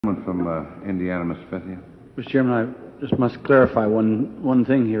From Indiana, Mr. Fethia. Mr. Chairman, I just must clarify one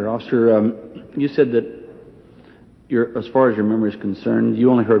thing here. Officer, you said that as far as your memory is concerned, you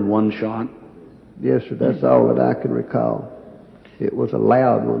only heard one shot? Yes, sir. That's all that I can recall. It was a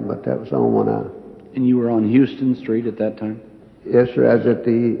loud one, but that was on one eye. And you were on Houston Street at that time? Yes, sir. I was at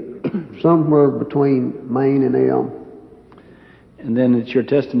somewhere between Main and Elm. And then it's your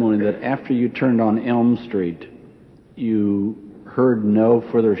testimony that after you turned on Elm Street, you heard no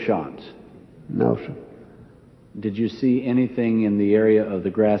further shots? No, sir. Did you see anything in the area of the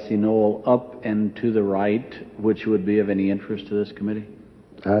grassy knoll up and to the right which would be of any interest to this committee?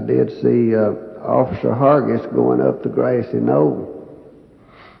 I did see Officer Hargis going up the grassy knoll.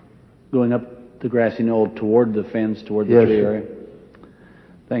 Going up the grassy knoll toward the fence, toward the tree area?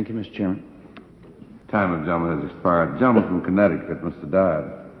 Thank you, Mr. Chairman. Time of the gentleman has expired. Gentleman from Connecticut, Mr.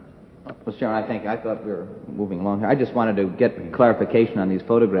 Dodd. Mr. Chairman, I thought we were moving along here. I just wanted to get clarification on these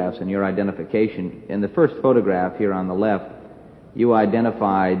photographs and your identification. In the first photograph here on the left, you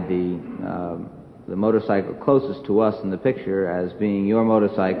identified the motorcycle closest to us in the picture as being your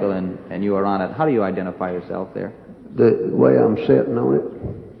motorcycle, and you are on it. How do you identify yourself there? The way I'm sitting on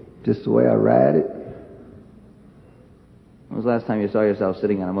it, just the way I ride it. When was the last time you saw yourself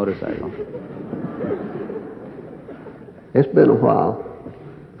sitting on a motorcycle? It's been a while.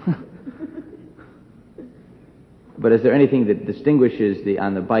 But is there anything that distinguishes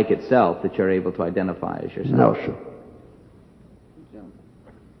on the bike itself that you're able to identify as yourself? No, sir.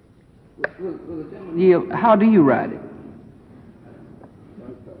 How do you ride it?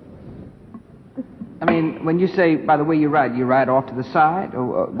 I mean, when you say by the way you ride off to the side,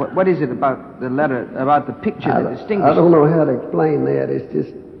 or what is it about the picture that distinguishes? I don't know how to explain that. It's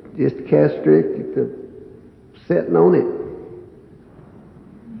just characteristic of sitting on it.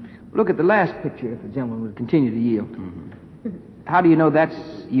 Look at the last picture, if the gentleman would continue to yield. Mm-hmm. How do you know that's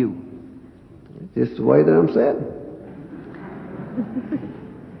you? Just the way that I'm sitting.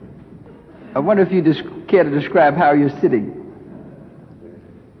 I wonder if you care to describe how you're sitting.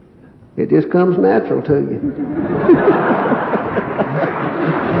 It just comes natural to you.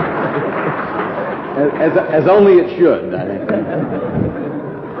 as only it should, I think.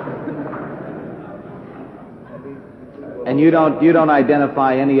 And you don't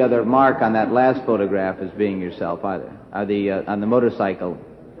identify any other mark on that last photograph as being yourself either? On the motorcycle?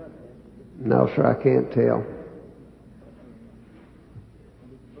 No, sir, I can't tell.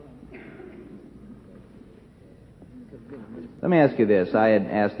 Let me ask you this. I had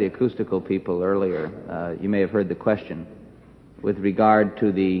asked the acoustical people earlier, you may have heard the question, with regard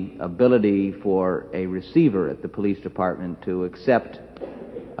to the ability for a receiver at the police department to accept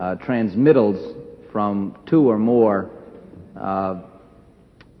transmittals from two or more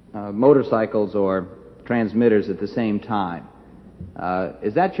motorcycles or transmitters at the same time.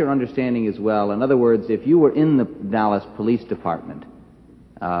 Is that your understanding as well? In other words, if you were in the Dallas Police Department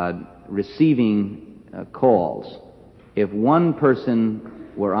receiving calls, if one person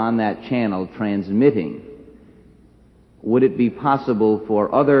were on that channel transmitting, would it be possible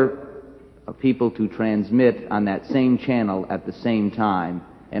for other people to transmit on that same channel at the same time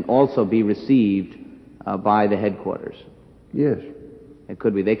and also be received by the headquarters? Yes. It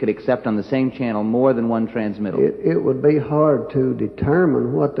could be. They could accept on the same channel more than one transmittal. It would be hard to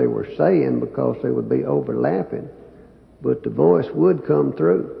determine what they were saying because they would be overlapping, but the voice would come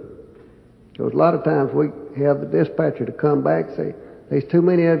through. Because a lot of times we have the dispatcher to come back and say, there's too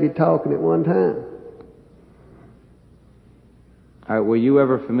many of you talking at one time. All right, were you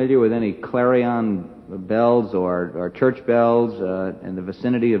ever familiar with any clarion bells or church bells in the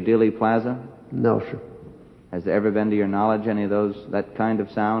vicinity of Dealey Plaza? No, sir. Has there ever been, to your knowledge, any of that kind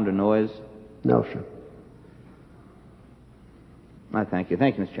of sound or noise? No, sir. I thank you.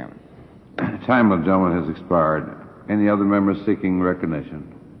 Thank you, Mr. Chairman. Time of the gentleman has expired. Any other members seeking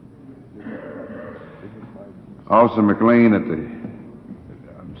recognition? Officer McLain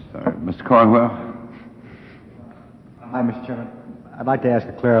Mr. Cornwell. Hi, Mr. Chairman. I'd like to ask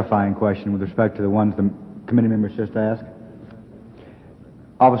a clarifying question with respect to the ones the committee members just asked.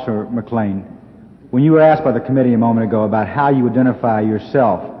 Officer McLain, when you were asked by the committee a moment ago about how you identify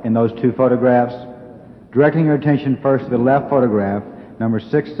yourself in those two photographs, directing your attention first to the left photograph, number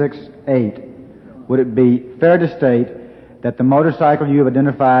 668, would it be fair to state that the motorcycle you have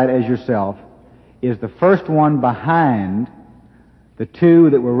identified as yourself is the first one behind the two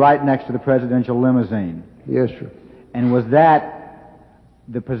that were right next to the presidential limousine? Yes, sir. And was that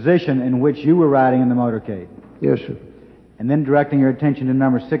the position in which you were riding in the motorcade? Yes, sir. And then directing your attention to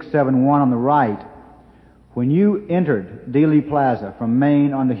number 671 on the right, when you entered Dealey Plaza from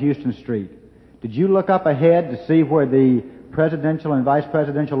Main onto Houston Street, did you look up ahead to see where the presidential and vice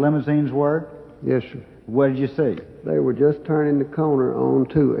presidential limousines were? Yes, sir. What did you see? They were just turning the corner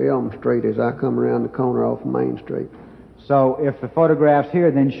onto Elm Street as I come around the corner off Main Street. So if the photographs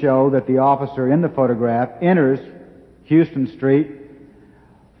here then show that the officer in the photograph enters Houston Street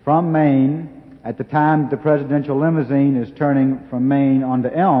from Main at the time the presidential limousine is turning from Main onto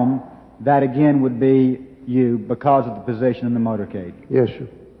Elm, that again would be you because of the position in the motorcade. Yes, sir.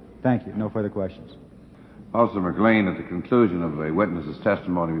 Thank you. No further questions. Officer McLain, at the conclusion of a witness's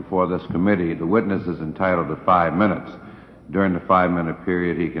testimony before this committee, the witness is entitled to 5 minutes. During the 5-minute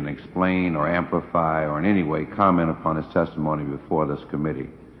period, he can explain or amplify or in any way comment upon his testimony before this committee.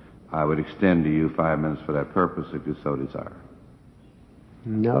 I would extend to you 5 minutes for that purpose if you so desire.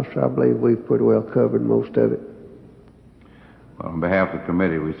 No, sir, I believe we've pretty well covered most of it. Well, on behalf of the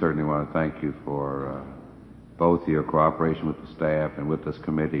committee, we certainly want to thank you for both your cooperation with the staff and with this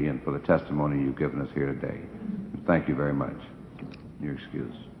committee and for the testimony you've given us here today. Thank you very much. Your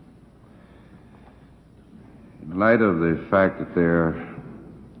excuse. In light of the fact that there are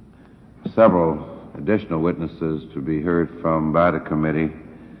several additional witnesses to be heard from by the committee,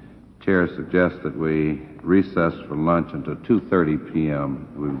 Chair suggests that we recess for lunch until 2:30 p.m.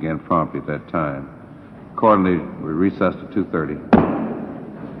 We begin promptly at that time. Accordingly, we recess to 2:30.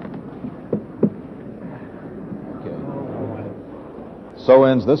 So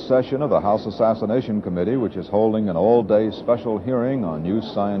ends this session of the House Assassination Committee, which is holding an all-day special hearing on new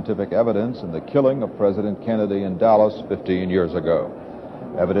scientific evidence in the killing of President Kennedy in Dallas 15 years ago.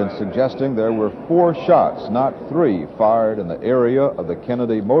 Evidence suggesting there were 4 shots, not 3, fired in the area of the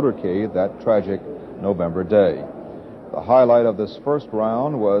Kennedy motorcade that tragic November day. The highlight of this first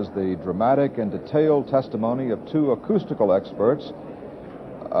round was the dramatic and detailed testimony of 2 acoustical experts,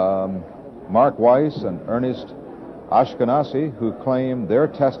 Mark Weiss and Ernest Ashkenazi, who claimed their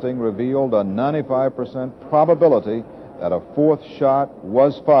testing revealed a 95% probability that a 4th shot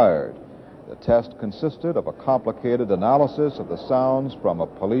was fired. The test consisted of a complicated analysis of the sounds from a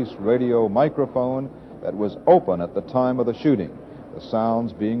police radio microphone that was open at the time of the shooting, the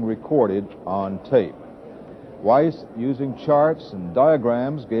sounds being recorded on tape. Weiss, using charts and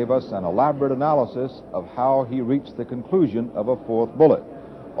diagrams, gave us an elaborate analysis of how he reached the conclusion of a 4th bullet,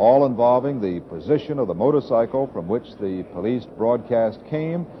 all involving the position of the motorcycle from which the police broadcast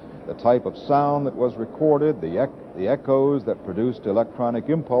came, the type of sound that was recorded, the echoes that produced electronic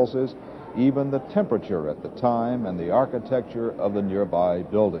impulses, even the temperature at the time, and the architecture of the nearby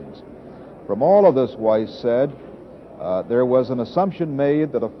buildings. From all of this, Weiss said, there was an assumption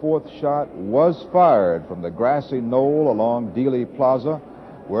made that a 4th shot was fired from the grassy knoll along Dealey Plaza,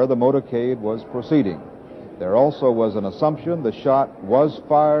 where the motorcade was proceeding. There also was an assumption the shot was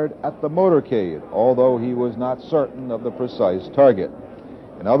fired at the motorcade, although he was not certain of the precise target.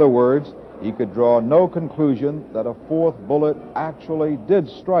 In other words, he could draw no conclusion that a 4th bullet actually did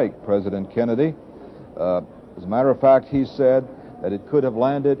strike President Kennedy. As a matter of fact, he said that it could have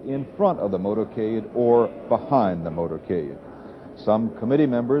landed in front of the motorcade or behind the motorcade. Some committee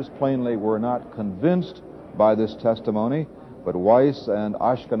members plainly were not convinced by this testimony, but Weiss and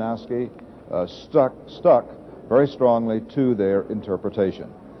Ashkenazi stuck very strongly to their interpretation.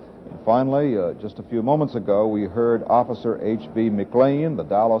 And finally, just a few moments ago, we heard Officer H.B. McLain, the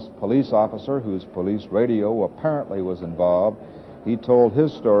Dallas police officer whose police radio apparently was involved. He told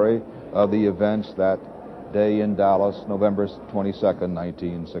his story of the events that day in Dallas, November 22nd,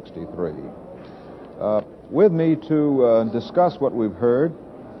 1963. With me to discuss what we've heard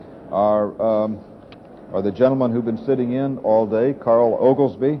are the gentlemen who've been sitting in all day, Carl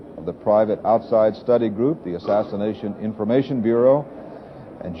Ogelsby of the private outside study group, the Assassination Information Bureau,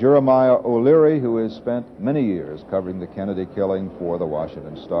 and Jeremiah O'Leary, who has spent many years covering the Kennedy killing for the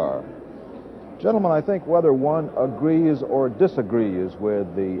Washington Star. Gentlemen, I think whether one agrees or disagrees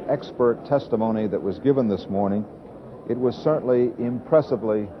with the expert testimony that was given this morning, it was certainly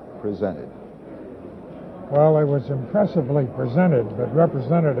impressively presented. Well, it was impressively presented, but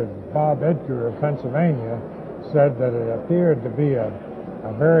Representative Bob Edgar of Pennsylvania said that it appeared to be a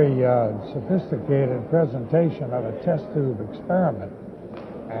very sophisticated presentation of a test tube experiment.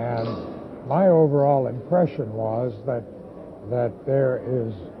 And my overall impression was that there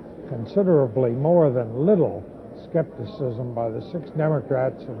is considerably more than little skepticism by the 6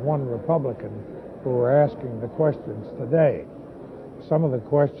 Democrats and 1 Republican who were asking the questions today. Some of the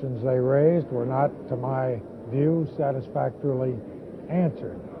questions they raised were not, to my view, satisfactorily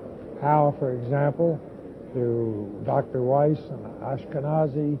answered. How, for example, do Dr. Weiss and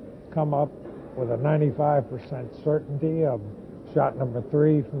Ashkenazi come up with a 95% certainty of shot number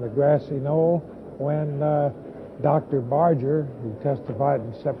 3 from the grassy knoll when Dr. Barger, who testified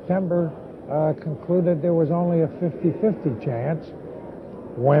in September, concluded there was only a 50-50 chance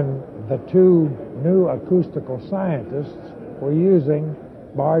when the two new acoustical scientists were using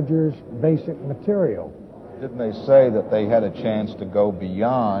Barger's basic material. Didn't they say that they had a chance to go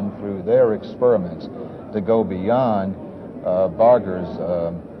beyond, through their experiments, to go beyond Barger's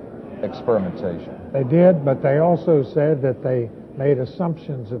experimentation? They did, but they also said that they made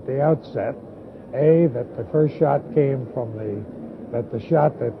assumptions at the outset. A, that the first shot came from the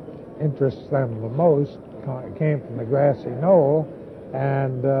shot that interests them the most came from the grassy knoll,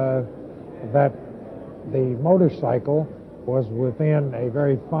 and that the motorcycle was within a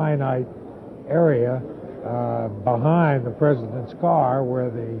very finite area behind the president's car, where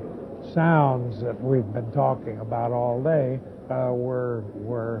the sounds that we've been talking about all day were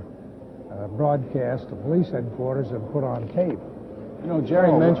broadcast to police headquarters and put on tape. You know,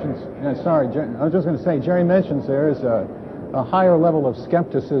 Jerry mentions, I was just going to say, Jerry mentions there is a higher level of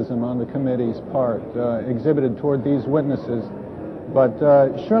skepticism on the committee's part exhibited toward these witnesses, but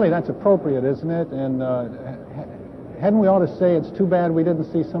surely that's appropriate, isn't it? And hadn't we ought to say it's too bad we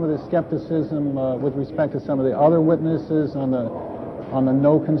didn't see some of the skepticism with respect to some of the other witnesses on the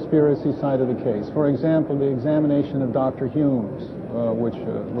no conspiracy side of the case? For example, the examination of Dr. Humes, which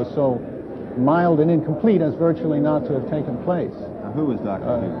was so mild and incomplete as virtually not to have taken place. Who was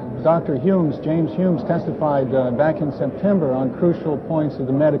Dr. Humes? Dr. Humes, James Humes, testified back in September on crucial points of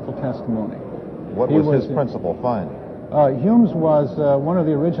the medical testimony. What was his principal finding? Humes was one of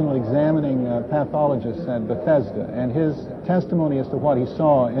the original examining pathologists at Bethesda, and his testimony as to what he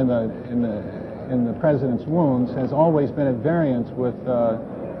saw in the president's wounds has always been at variance with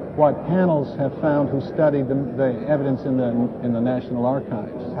what panels have found who studied the evidence in the National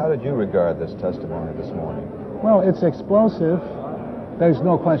Archives. How did you regard this testimony this morning? Well, it's explosive. There's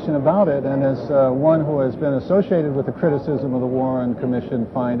no question about it, and as one who has been associated with the criticism of the Warren Commission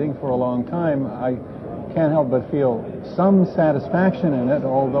finding for a long time, I can't help but feel some satisfaction in it,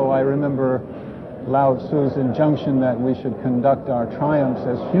 although I remember Lao Tzu's injunction that we should conduct our triumphs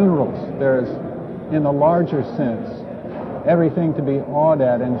as funerals. There's, in the larger sense, everything to be awed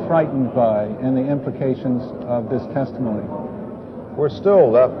at and frightened by in the implications of this testimony. We're still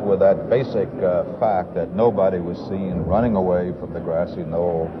left with that basic fact that nobody was seen running away from the grassy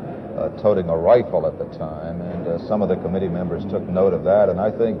knoll toting a rifle at the time, and some of the committee members took note of that, and I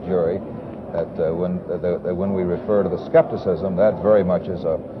think, Jury, that when we refer to the skepticism, that very much is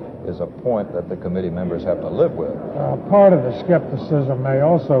a point that the committee members have to live with. Part of the skepticism may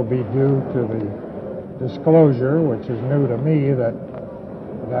also be due to the disclosure, which is new to me, that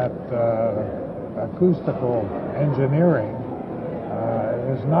acoustical engineering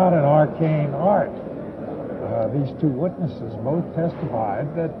is not an arcane art. These two witnesses both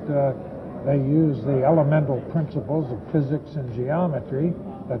testified that they used the elemental principles of physics and geometry,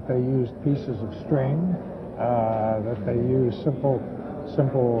 that they used pieces of string, that they used simple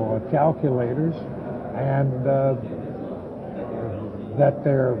calculators, and that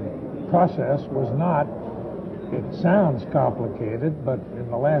their process was not, it sounds complicated, but in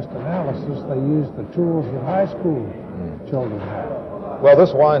the last analysis they used the tools that high school children had. Well,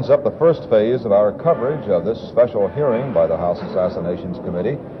 this winds up the first phase of our coverage of this special hearing by the House Assassinations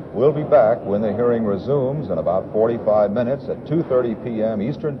Committee. We'll be back when the hearing resumes in about 45 minutes at 2:30 p.m.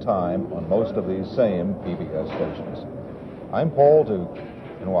 Eastern Time on most of these same PBS stations. I'm Paul Duke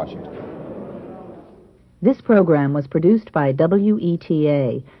in Washington. This program was produced by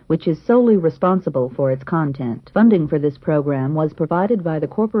WETA, which is solely responsible for its content. Funding for this program was provided by the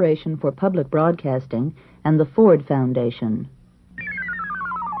Corporation for Public Broadcasting and the Ford Foundation.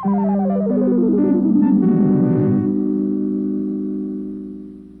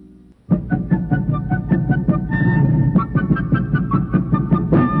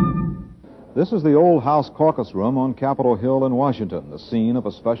 This is the old House caucus room on Capitol Hill in Washington, the scene of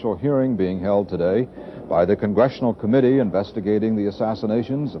a special hearing being held today by the Congressional Committee investigating the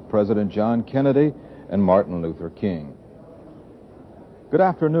assassinations of President John Kennedy and Martin Luther King. Good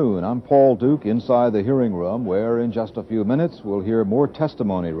afternoon. I'm Paul Duke inside the hearing room, where in just a few minutes we'll hear more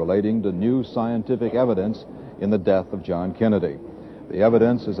testimony relating to new scientific evidence in the death of John Kennedy. The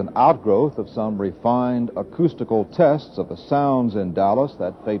evidence is an outgrowth of some refined acoustical tests of the sounds in Dallas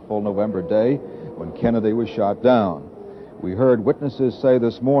that fateful November day when Kennedy was shot down. We heard witnesses say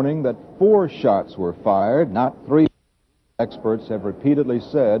this morning that 4 shots were fired, not 3. Experts have repeatedly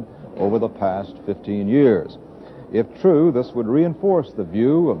said over the past 15 years. If true, this would reinforce the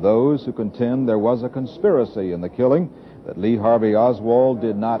view of those who contend there was a conspiracy in the killing, that Lee Harvey Oswald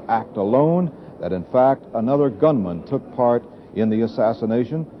did not act alone, that in fact another gunman took part in the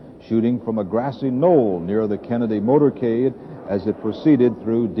assassination, shooting from a grassy knoll near the Kennedy motorcade as it proceeded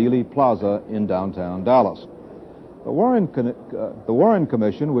through Dealey Plaza in downtown Dallas. The Warren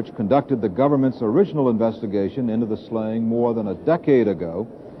Commission, which conducted the government's original investigation into the slaying more than a decade ago,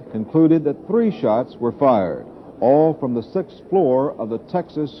 concluded that 3 shots were fired, all from the 6th floor of the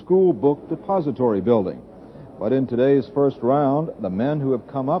Texas School Book Depository building. But in today's first round, the men who have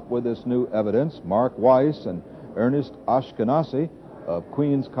come up with this new evidence, Mark Weiss and Ernest Ashkenazi of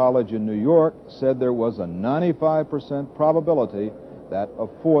Queens College in New York, said there was a 95% probability that a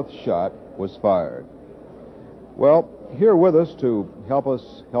 4th shot was fired. Well, here with us to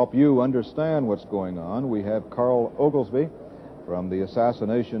help you understand what's going on, we have Carl Ogelsby from the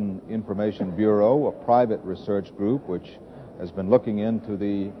Assassination Information Bureau, a private research group which has been looking into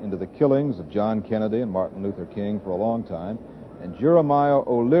the killings of John Kennedy and Martin Luther King for a long time, and Jeremiah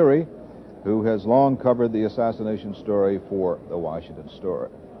O'Leary, who has long covered the assassination story for the Washington Star.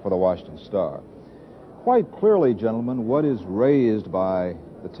 Quite clearly, gentlemen, what is raised by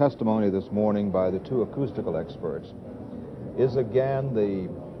the testimony this morning by the 2 acoustical experts is again the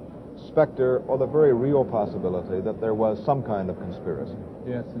specter or the very real possibility that there was some kind of conspiracy.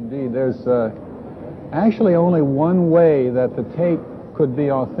 Yes, indeed. There's actually only one way that the tape could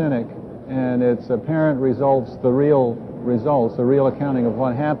be authentic, and its apparent results, the real accounting of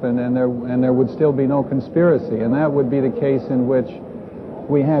what happened, and there would still be no conspiracy. And that would be the case in which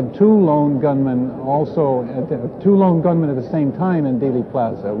we had 2 lone gunmen at the same time in Dealey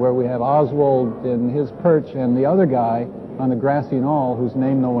Plaza, where we have Oswald in his perch and the other guy on the grassy knoll, whose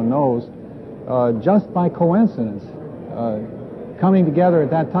name no one knows, just by coincidence, coming together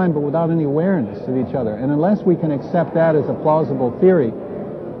at that time, but without any awareness of each other. And unless we can accept that as a plausible theory,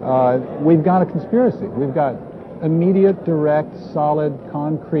 we've got a conspiracy. We've got immediate, direct, solid,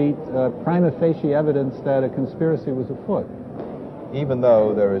 concrete, prima facie evidence that a conspiracy was afoot. Even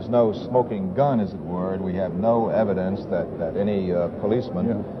though there is no smoking gun, as it were, and we have no evidence that any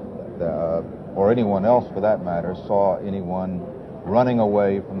policeman or anyone else, for that matter, saw anyone running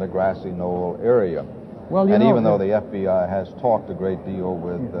away from the grassy knoll area. Well, even though the FBI has talked a great deal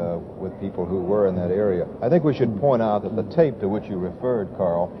with people who were in that area, I think we should point out that the tape to which you referred,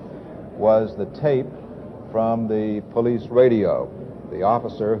 Carl, was the tape from the police radio. The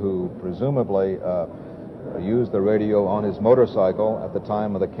officer who presumably used the radio on his motorcycle at the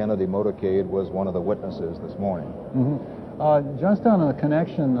time of the Kennedy motorcade was one of the witnesses this morning. Mm-hmm. Just on a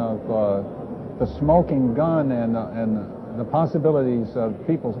connection of the smoking gun and the possibilities of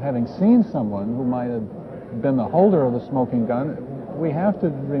people having seen someone who might have been the holder of the smoking gun, we have to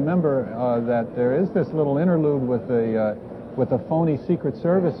remember that there is this little interlude with a phony Secret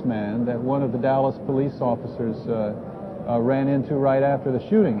Service man that one of the Dallas police officers ran into right after the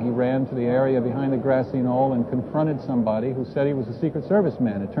shooting. He ran to the area behind the grassy knoll and confronted somebody who said he was a Secret Service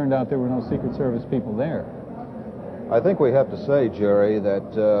man. It turned out there were no Secret Service people there. I think we have to say, Jerry,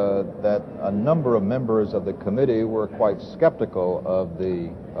 that a number of members of the committee were quite skeptical of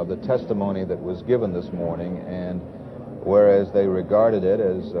the testimony that was given this morning, and whereas they regarded it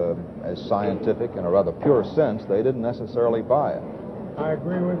as scientific in a rather pure sense, they didn't necessarily buy it. I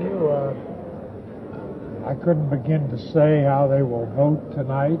agree with you. I couldn't begin to say how they will vote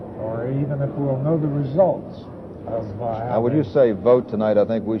tonight, or even if we'll know the results of Now, when you say vote tonight, I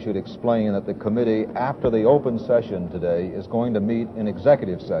think we should explain that the committee, after the open session today, is going to meet in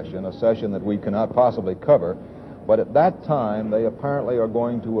executive session, a session that we cannot possibly cover, but at that time, they apparently are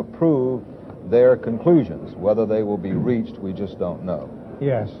going to approve their conclusions. Whether they will be reached, we just don't know.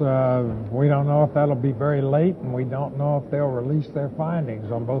 Yes, we don't know if that'll be very late, and we don't know if they'll release their findings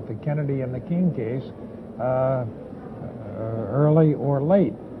on both the Kennedy and the King case early or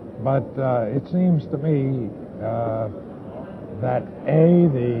late. But it seems to me that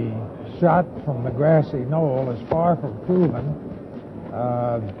the shot from the grassy knoll is far from proven,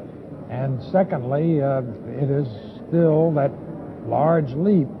 and secondly, it is still that large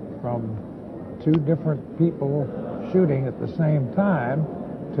leap from 2 different people shooting at the same time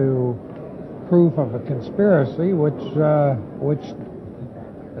to proof of a conspiracy, which,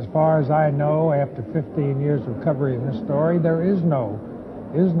 as far as I know, after 15 years of covering this story, there is no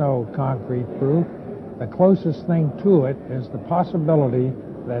concrete proof. The closest thing to it is the possibility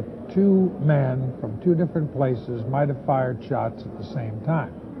that 2 men from 2 different places might have fired shots at the same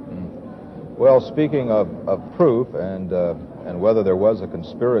time. Well, speaking of proof and whether there was a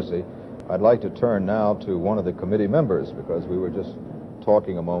conspiracy, I'd like to turn now to one of the committee members, because we were just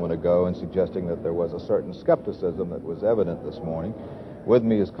talking a moment ago and suggesting that there was a certain skepticism that was evident this morning. With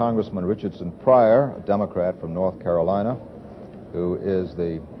me is Congressman Richardson Pryor, a Democrat from North Carolina, who is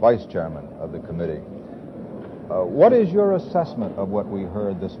the vice chairman of the committee. What is your assessment of what we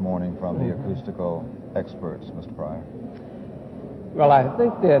heard this morning from the acoustical experts, Mr. Pryor? Well, I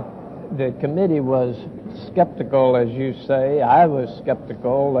think that the committee was skeptical, as you say. I was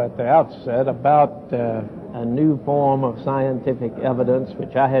skeptical at the outset about a new form of scientific evidence,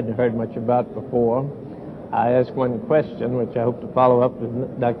 which I hadn't heard much about before. I asked one question, which I hope to follow up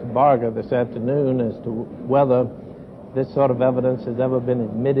with Dr. Barger this afternoon, as to whether this sort of evidence has ever been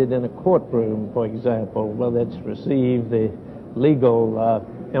admitted in a courtroom, for example, whether it's received the legal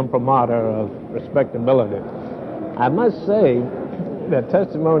imprimatur of respectability. I must say that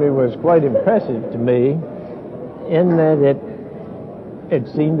testimony was quite impressive to me in that it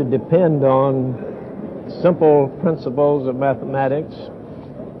seemed to depend on simple principles of mathematics,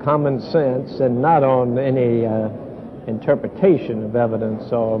 common sense, and not on any interpretation of evidence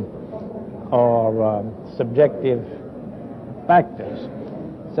or subjective factors.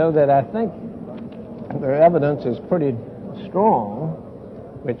 So that I think their evidence is pretty strong,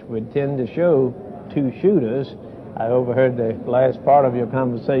 which would tend to show two shooters. I overheard the last part of your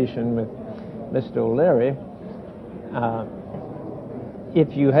conversation with Mr. O'Leary.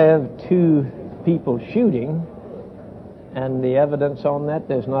 If you have two people shooting, and the evidence on that,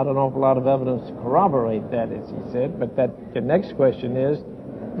 there's not an awful lot of evidence to corroborate that, as he said, but that the next question is,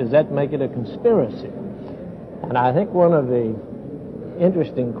 does that make it a conspiracy? And I think one of the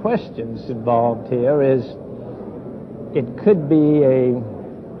interesting questions involved here is it could be a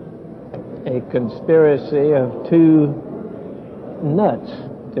conspiracy of two nuts,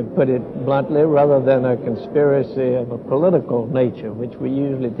 to put it bluntly, rather than a conspiracy of a political nature, which we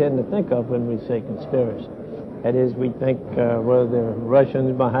usually tend to think of when we say conspiracy. That is, we think whether there are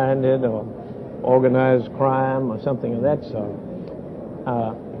Russians behind it or organized crime or something of that sort.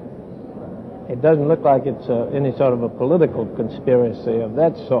 It doesn't look like it's any sort of a political conspiracy of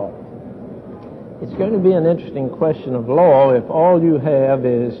that sort. It's going to be an interesting question of law if all you have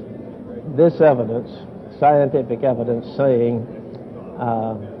is this evidence, scientific evidence, saying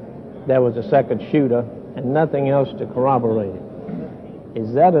there was a second shooter and nothing else to corroborate it.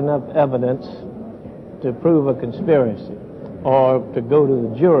 Is that enough evidence to prove a conspiracy or to go to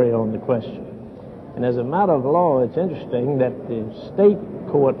the jury on the question? And as a matter of law, it's interesting that the state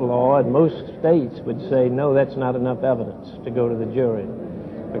court law in most states would say, no, that's not enough evidence to go to the jury,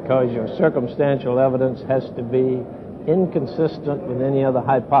 because your circumstantial evidence has to be inconsistent with any other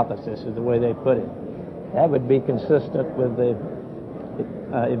hypothesis, is the way they put it. That would be consistent with it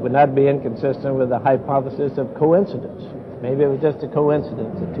would not be inconsistent with the hypothesis of coincidence. Maybe it was just a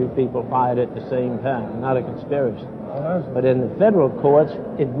coincidence that two people fired at the same time, not a conspiracy. But in the federal courts,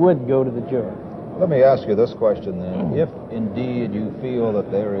 it would go to the jury. Let me ask you this question then. If indeed you feel that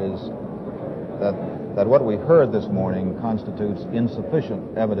there is, that what we heard this morning constitutes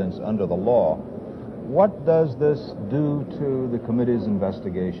insufficient evidence under the law, what does this do to the committee's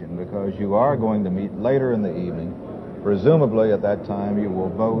investigation? Because you are going to meet later in the evening. Presumably at that time you will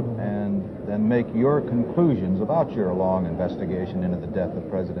vote and then make your conclusions about your long investigation into the death of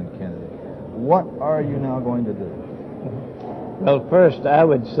President Kennedy. What are you now going to do? Well, first I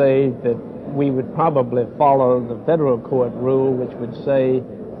would say that we would probably follow the federal court rule, which would say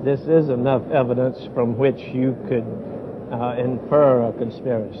this is enough evidence from which you could infer a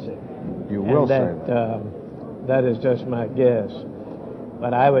conspiracy. You will say that. That is just my guess.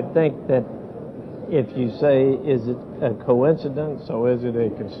 But I would think that if you say, is it a coincidence or is it a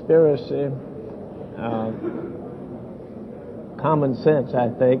conspiracy, common sense, I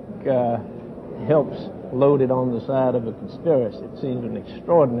think, helps load it on the side of a conspiracy. It seems an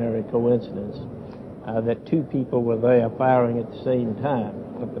extraordinary coincidence that two people were there firing at the same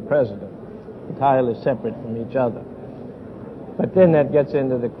time with the president, entirely separate from each other. But then that gets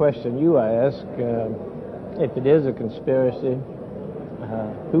into the question you ask, if it is a conspiracy,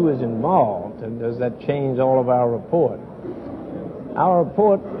 who is involved, and does that change all of our report? Our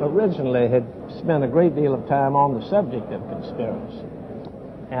report originally had spent a great deal of time on the subject of conspiracy.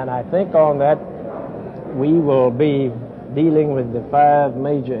 And I think on that we will be dealing with the five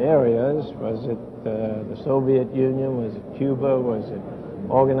major areas. Was it the Soviet Union? Was it Cuba? Was it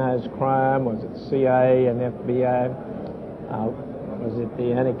organized crime? Was it CIA and FBI? Was it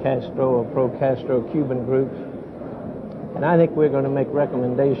the anti-Castro or pro-Castro Cuban groups? And I think we're going to make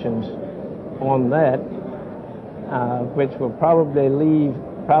recommendations on that, which will probably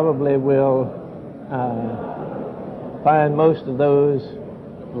will find most of those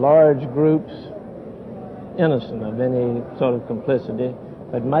large groups innocent of any sort of complicity,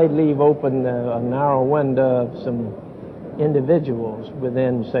 but might leave open a narrow window of some individuals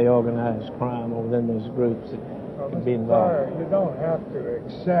within, say, organized crime or within those groups that could be involved. You don't have to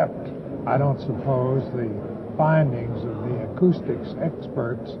accept, I don't suppose, the findings of the acoustics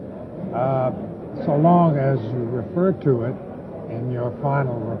experts, so long as you refer to it in your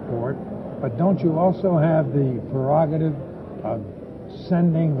final report, but don't you also have the prerogative of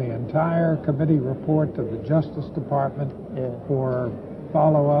sending the entire committee report to the Justice Department for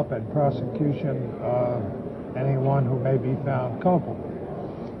follow-up and prosecution of anyone who may be found culpable?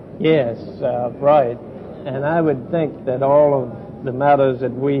 Yes, right. And I would think that all of the matters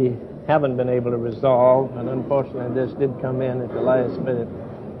that we haven't been able to resolve, and unfortunately this did come in at the last minute,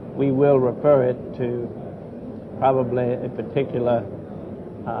 we will refer it to probably a particular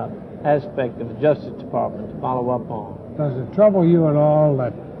aspect of the Justice Department to follow up on. Does it trouble you at all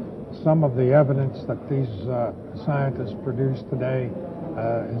that some of the evidence that these scientists produced today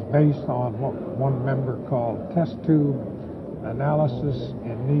is based on what one member called test tube analysis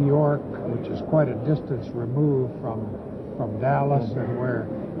in New York, which is quite a distance removed from Dallas, and where,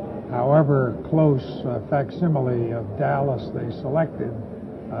 however close facsimile of Dallas they selected,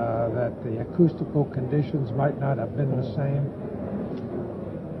 that the acoustical conditions might not have been the same?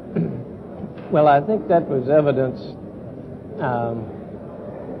 Well, I think that was evidence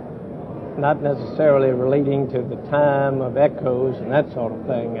not necessarily relating to the time of echoes and that sort of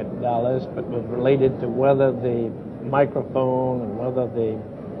thing at Dallas, but was related to whether the microphone and whether the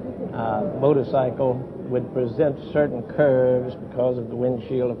motorcycle would present certain curves because of the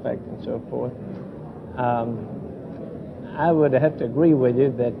windshield effect and so forth. I would have to agree with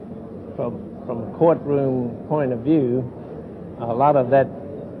you that from a courtroom point of view, a lot of that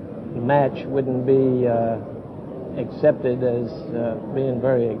match wouldn't be accepted as being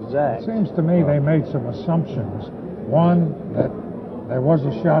very exact. It seems to me they made some assumptions. One, that there was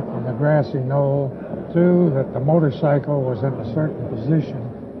a shot from the grassy knoll. Two, that the motorcycle was in a certain position.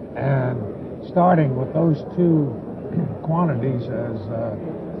 And starting with those two quantities as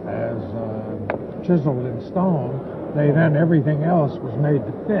chiseled in stone, then everything else was made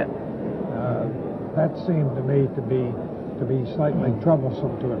to fit. That seemed to me to be slightly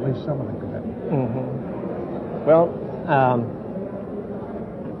troublesome to at least some of the committee. Mm-hmm. Well,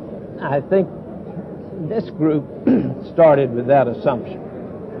 I think this group started with that assumption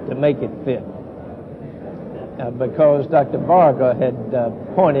to make it fit, because Dr. Barger had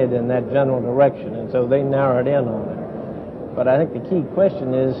pointed in that general direction, and so they narrowed in on it. But I think the key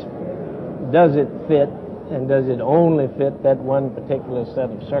question is, does it fit, and does it only fit that one particular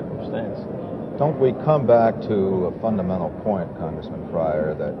set of circumstances? Don't we come back to a fundamental point, Congressman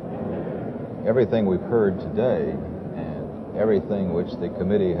Pryor, that everything we've heard today and everything which the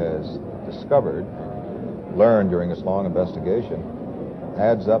committee has discovered, learned during its long investigation,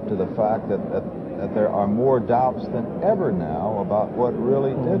 adds up to the fact that there are more doubts than ever now about what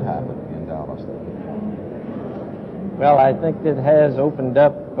really did happen in Dallas. Well, I think it has opened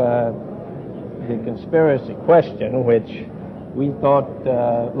up the conspiracy question, which we thought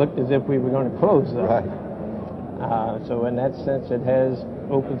looked as if we were going to close up. Right. So in that sense, it has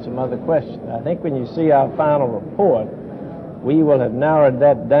opened some other questions. I think when you see our final report, we will have narrowed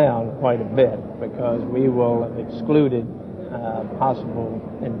that down quite a bit, because we will have excluded possible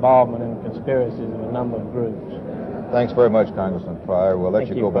involvement in conspiracies of a number of groups. Thanks very much, Congressman Pryor. We'll let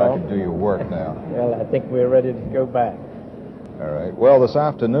you go back and do your work now. Well, I think we're ready to go back. All right. Well, this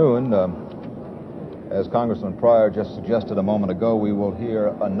afternoon, as Congressman Pryor just suggested a moment ago, we will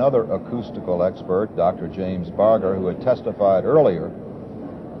hear another acoustical expert, Dr. James Barger, who had testified earlier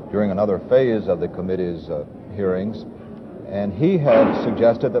during another phase of the committee's hearings, and he had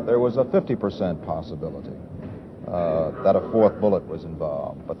suggested that there was a 50% possibility that a fourth bullet was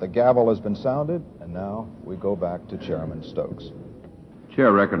involved. But the gavel has been sounded, and now we go back to Chairman Stokes.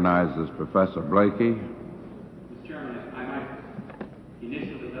 Chair recognizes Professor Blakey. Mr. Chairman, I might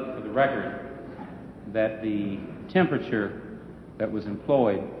initially note for the record that the temperature that was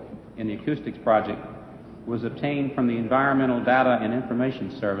employed in the acoustics project was obtained from the Environmental Data and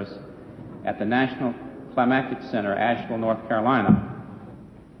Information Service at the National Climatic Center, Asheville, North Carolina.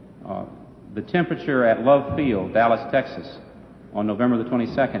 The temperature at Love Field, Dallas, Texas, on November the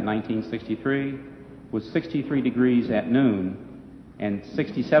 22nd, 1963, was 63 degrees at noon and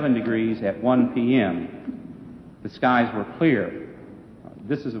 67 degrees at 1 p.m. The skies were clear.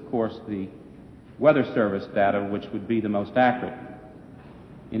 This is, of course, the Weather Service data, which would be the most accurate.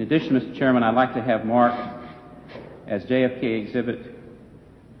 In addition, Mr. Chairman, I'd like to have marked as JFK Exhibit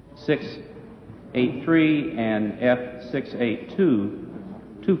 683 and F682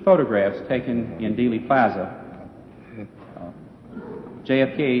 two photographs taken in Dealey Plaza.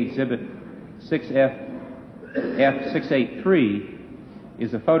 JFK Exhibit 6F683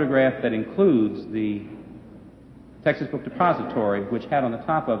 is a photograph that includes the Texas Book Depository, which had on the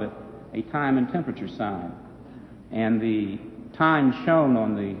top of it a time and temperature sign. And the time shown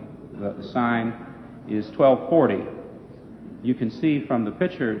on the sign is 12:40. you can see from the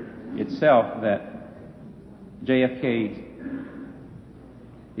picture itself that JFK's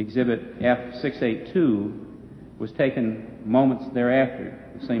exhibit F682 was taken moments thereafter.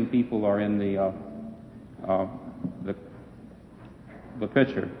 The same people are in the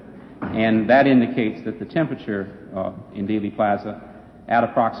picture, and that indicates that the temperature in Dealey Plaza at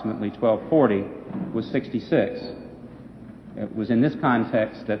approximately 1240 was 66. It was in this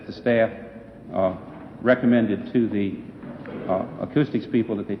context that the staff recommended to the acoustics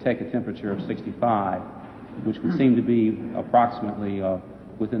people that they take a temperature of 65, which would seem to be approximately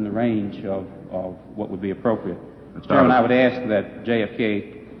within the range of what would be appropriate. Mr. Chairman, I would ask that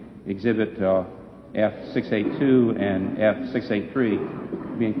JFK exhibit F682 and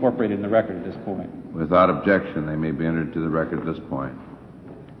F683 be incorporated in the record at this point. Without objection, they may be entered to the record at this point.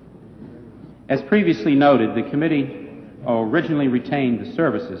 As previously noted, the committee originally retained the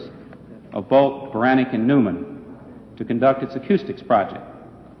services of Bolt, Beranek, and Newman to conduct its acoustics project.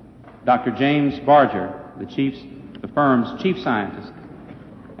 Dr. James Barger, the firm's chief scientist,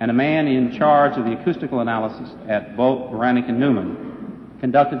 and a man in charge of the acoustical analysis at Bolt, Beranek, and Newman,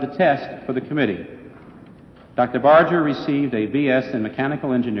 conducted the test for the committee. Dr. Barger received a B.S. in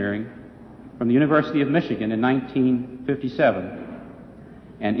mechanical engineering from the University of Michigan in 1957,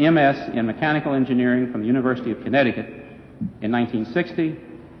 an M.S. in mechanical engineering from the University of Connecticut in 1960,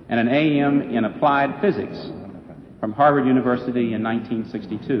 and an A.M. in applied physics from Harvard University in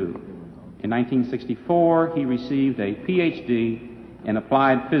 1962. In 1964, he received a Ph.D. in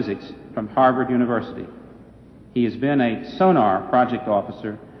applied physics from Harvard University. He has been a sonar project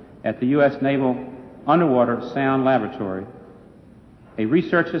officer at the U.S. Naval Underwater Sound Laboratory, a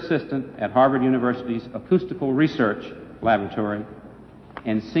research assistant at Harvard University's Acoustical Research Laboratory,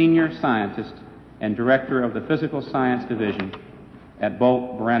 and senior scientist and director of the Physical Science Division at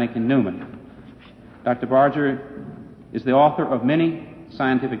Bolt, Beranek, and Newman. Dr. Barger is the author of many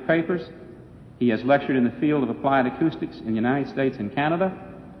scientific papers. He has lectured in the field of applied acoustics in the United States and Canada,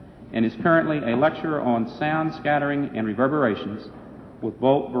 and is currently a lecturer on sound scattering and reverberations with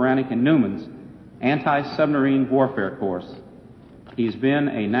Bolt, Beranek, and Newman's anti-submarine warfare course. He has been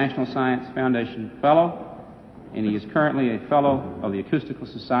a National Science Foundation Fellow, and he is currently a Fellow of the Acoustical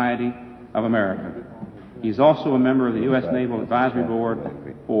Society of America. He is also a member of the U.S. Naval Advisory Board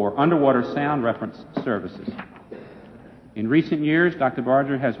for Underwater Sound Reference Services. In recent years, Dr.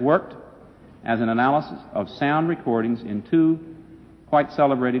 Barger has worked as an analysis of sound recordings in two quite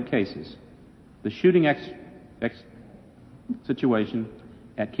celebrated cases: the shooting situation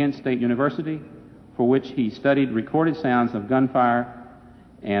at Kent State University, for which he studied recorded sounds of gunfire,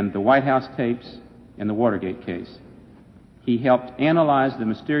 and the White House tapes in the Watergate case. He helped analyze the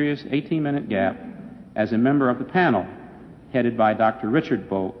mysterious 18-minute gap as a member of the panel headed by Dr. Richard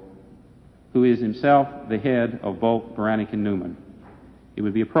Bolt, who is himself the head of Bolt, Beranek, and Newman. It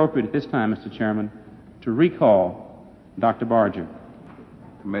would be appropriate at this time, Mr. Chairman, to recall Dr. Barger.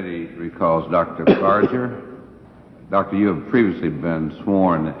 The committee recalls Dr. Barger. Doctor, you have previously been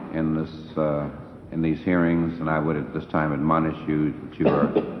sworn in these hearings, and I would at this time admonish you that you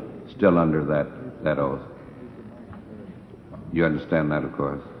are still under that oath. You understand that, of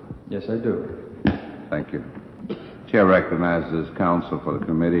course? Yes, I do. Thank you. Chair recognizes counsel for the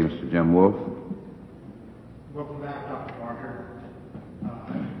committee, Mr. Jim Wolfe. Welcome back, Dr. Barger.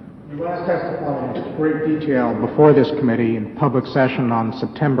 You last testified in great detail before this committee in public session on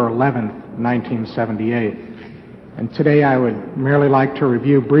September 11th, 1978. And today I would merely like to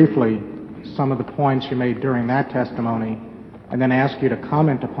review briefly some of the points you made during that testimony, and then ask you to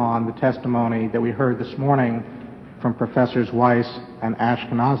comment upon the testimony that we heard this morning from Professors Weiss and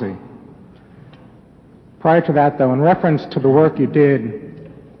Ashkenazi. Prior to that, though, in reference to the work you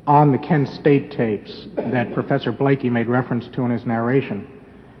did on the Kent State tapes that Professor Blakey made reference to in his narration,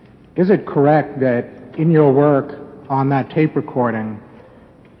 is it correct that in your work on that tape recording,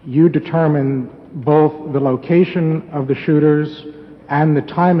 you determined both the location of the shooters and the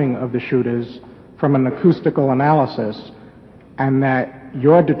timing of the shooters from an acoustical analysis, and that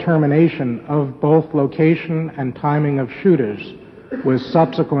your determination of both location and timing of shooters was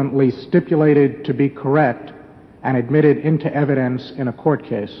subsequently stipulated to be correct and admitted into evidence in a court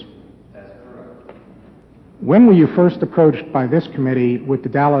case? That's correct. When were you first approached by this committee with the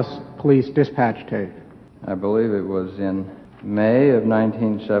Dallas Police dispatch tape? I believe it was in May of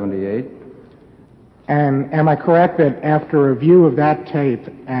 1978. And am I correct that after a review of that tape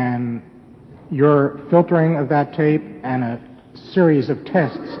and your filtering of that tape and a series of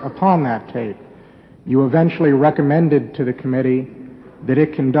tests upon that tape, you eventually recommended to the committee that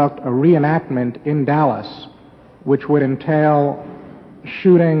it conduct a reenactment in Dallas, which would entail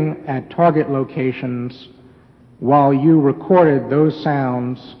shooting at target locations while you recorded those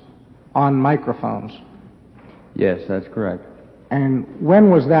sounds on microphones. Yes, that's correct. And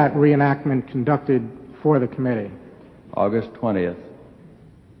when was that reenactment conducted for the committee? August 20th.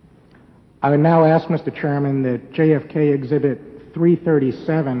 I would now ask, Mr. Chairman, that JFK Exhibit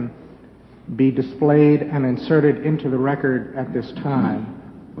 337 be displayed and inserted into the record at this time.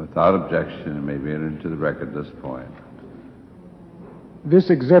 Without objection, it may be entered into the record at this point.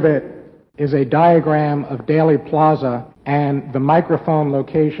 This exhibit is a diagram of Daley Plaza and the microphone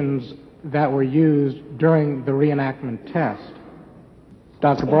locations that were used during the reenactment test.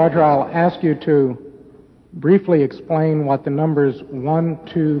 Dr. Barger, I'll ask you to briefly explain what the numbers 1,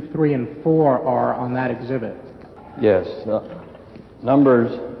 2, 3, and 4 are on that exhibit. Yes.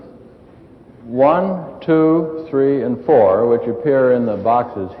 Numbers 1, 2, 3, and 4, which appear in the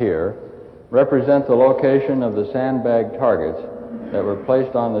boxes here, represent the location of the sandbag targets that were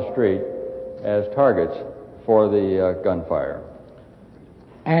placed on the street as targets for the gunfire.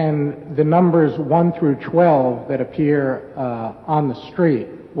 And the numbers 1 through 12 that appear on the street,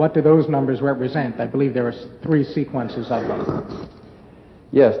 what do those numbers represent? I believe there are 3 sequences of them.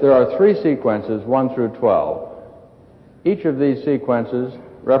 Yes, there are 3 sequences, 1 through 12. Each of these sequences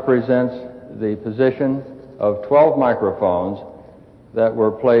represents the position of 12 microphones that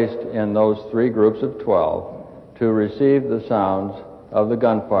were placed in those 3 groups of 12 to receive the sounds of the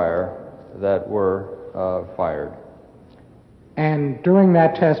gunfire that were fired. And during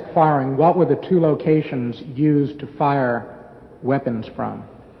that test firing, what were the 2 locations used to fire weapons from?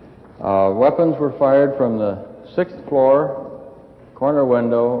 Weapons were fired from the 6th floor corner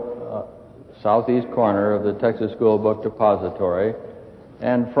window, southeast corner of the Texas School Book Depository,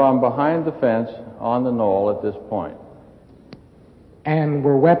 and from behind the fence on the knoll at this point. And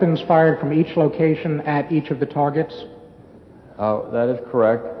were weapons fired from each location at each of the targets? That is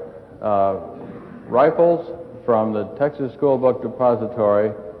correct. Rifles from the Texas School Book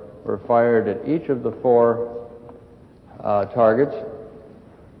Depository were fired at each of the 4 targets.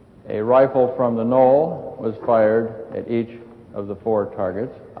 A rifle from the knoll was fired at each of the 4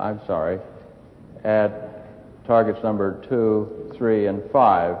 targets. At targets number 2, 3, and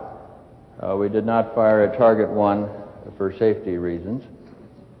 5. We did not fire at target 1 for safety reasons.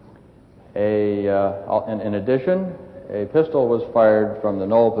 In addition, a pistol was fired from the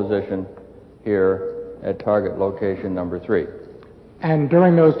knoll position here at target location number 3. And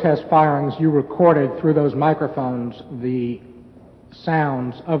during those test firings, you recorded through those microphones the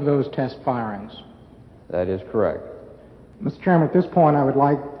sounds of those test firings? That is correct. Mr. Chairman, at this point, I would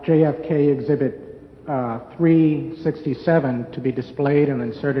like JFK Exhibit 367 to be displayed and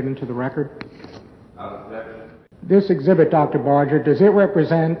inserted into the record. This exhibit, Dr. Barger, does it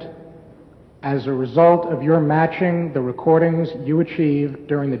represent, as a result of your matching the recordings you achieved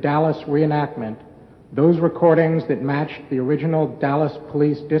during the Dallas reenactment, those recordings that matched the original Dallas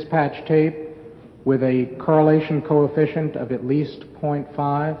police dispatch tape with a correlation coefficient of at least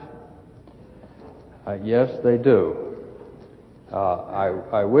 0.5? Yes, they do.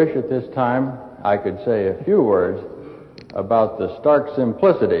 I wish at this time I could say a few words about the stark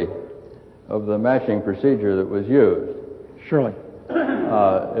simplicity of the matching procedure that was used. Surely.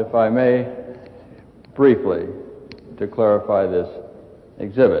 If I may, briefly, to clarify this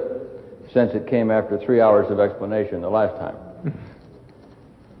exhibit, since it came after 3 hours of explanation the last time.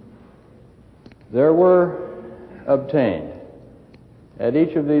 There were obtained at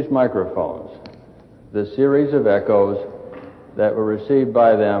each of these microphones the series of echoes that were received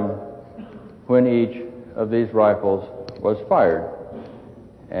by them when each of these rifles was fired.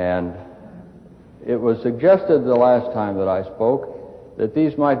 And it was suggested the last time that I spoke that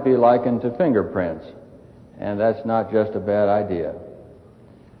these might be likened to fingerprints, and that's not just a bad idea.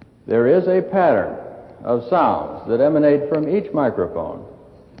 There is a pattern of sounds that emanate from each microphone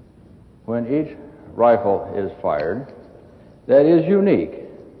when each rifle is fired that is unique,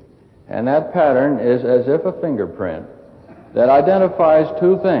 and that pattern is as if a fingerprint that identifies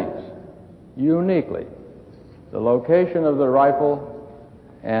 2 things uniquely: the location of the rifle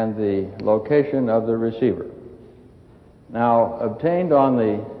and the location of the receiver. Now, obtained on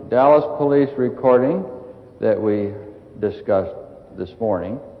the Dallas police recording that we discussed this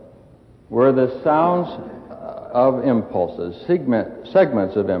morning were the sounds of impulses,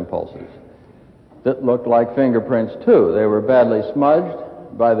 segments of impulses that looked like fingerprints too. They were badly smudged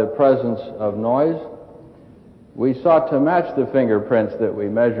by the presence of noise. We sought to match the fingerprints that we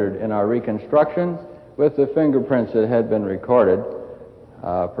measured in our reconstruction with the fingerprints that had been recorded,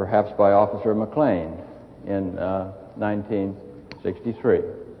 perhaps by Officer McLain in 1963.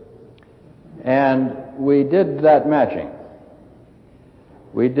 And we did that matching.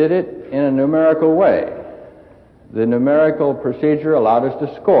 We did it in a numerical way. the numerical procedure allowed us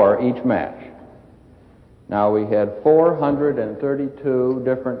to score each match. Now, we had 432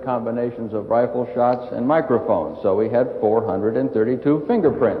 different combinations of rifle shots and microphones, so we had 432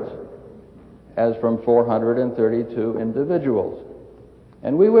 fingerprints, as from 432 individuals.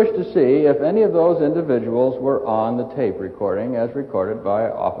 And we wished to see if any of those individuals were on the tape recording, as recorded by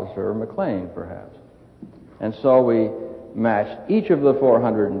Officer McLain, perhaps. And so we matched each of the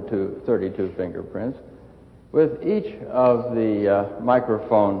 432 fingerprints with each of the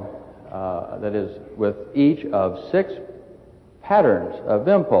microphone, that is, with each of 6 patterns of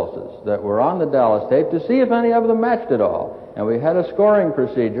impulses that were on the Dallas tape to see if any of them matched at all. And we had a scoring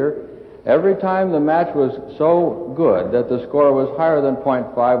procedure. Every time the match was so good that the score was higher than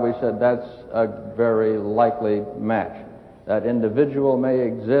 0.5, we said that's a very likely match. That individual may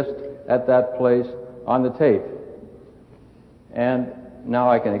exist at that place on the tape. And now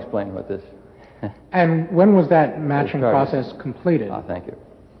I can explain what this... And when was that matching process completed? Thank you.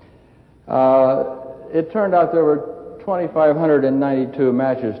 It turned out there were 2,592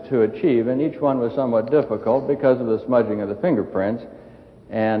 matches to achieve, and each one was somewhat difficult because of the smudging of the fingerprints.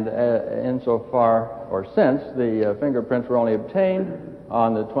 And insofar, or since, the fingerprints were only obtained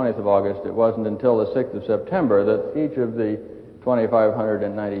on the 20th of August, it wasn't until the 6th of September that each of the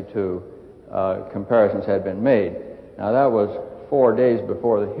 2,592 comparisons had been made. Now, that was 4 days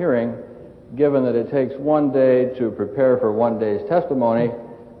before the hearing. Given that it takes 1 day to prepare for 1 day's testimony,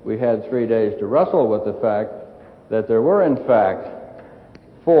 we had 3 days to wrestle with the fact that there were, in fact,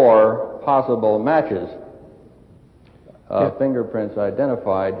 4 possible matches, fingerprints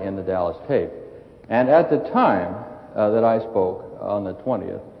identified in the Dallas tape. And at the time that I spoke on the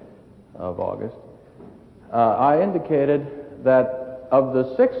 20th of August, I indicated that of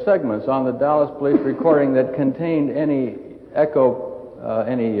the 6 segments on the Dallas police recording that contained any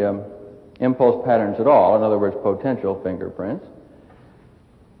impulse patterns at all, in other words, potential fingerprints,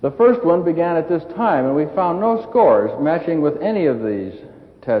 the first one began at this time, and we found no scores matching with any of these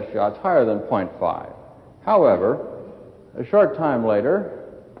test shots higher than 0.5. However, a short time later,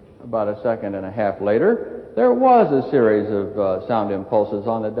 about a second and a half later, there was a series of sound impulses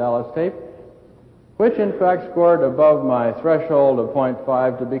on the Dallas tape, which in fact scored above my threshold of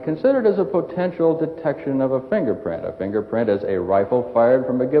 0.5 to be considered as a potential detection of a fingerprint. A fingerprint is a rifle fired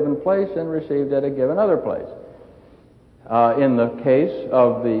from a given place and received at a given other place. In the case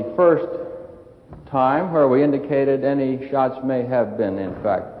of the first time where we indicated any shots may have been in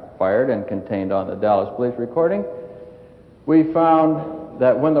fact fired and contained on the Dallas police recording, we found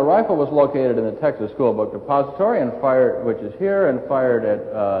that when the rifle was located in the Texas School Book Depository and fired, which is here, and fired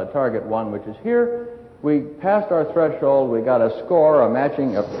at target 1, which is here, we passed our threshold. We got a score,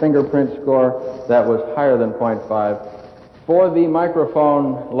 a fingerprint score that was higher than 0.5. For the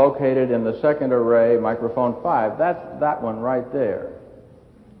microphone located in the second array, microphone 5, that's that one right there.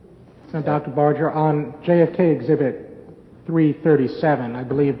 So, Dr. Barger, on JFK Exhibit 337, I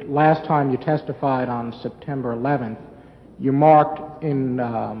believe last time you testified on September 11th, you marked in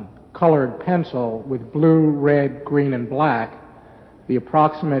colored pencil with blue, red, green, and black the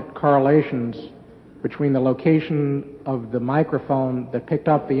approximate correlations between the location of the microphone that picked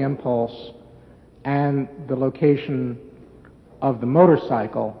up the impulse and the location of the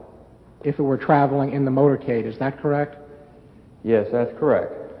motorcycle if it were traveling in the motorcade. Is that correct? Yes, that's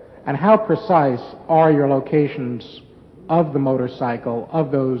correct. And how precise are your locations of the motorcycle,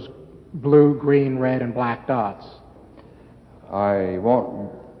 of those blue, green, red, and black dots?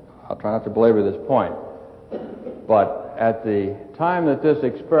 I'll try not to belabor this point, but at the time that this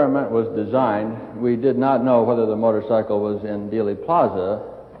experiment was designed, we did not know whether the motorcycle was in Dealey Plaza,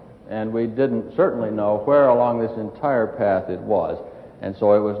 and we didn't certainly know where along this entire path it was. And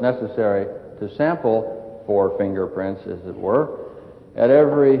so it was necessary to sample 4 fingerprints, as it were, at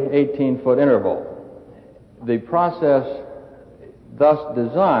every 18-foot interval. The process thus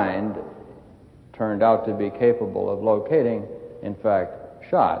designed turned out to be capable of locating, in fact,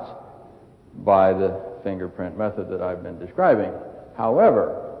 shots by the fingerprint method that I've been describing.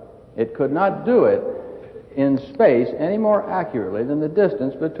 However, it could not do it in space any more accurately than the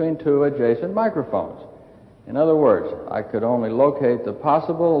distance between 2 adjacent microphones. In other words, I could only locate the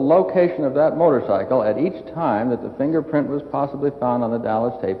possible location of that motorcycle at each time that the fingerprint was possibly found on the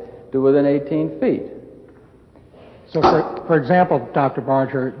Dallas tape to within 18 feet. So, for example, Dr.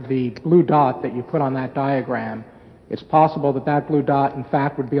 Barger, the blue dot that you put on that diagram, it's possible that that blue dot, in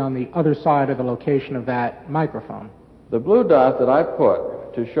fact, would be on the other side of the location of that microphone. The blue dot that I put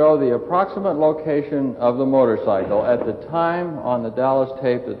to show the approximate location of the motorcycle at the time on the Dallas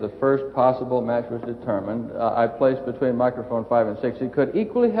tape that the first possible match was determined. I placed between microphone 5 and 6. It could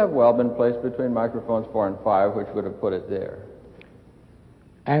equally have well been placed between microphones 4 and 5, which would have put it there.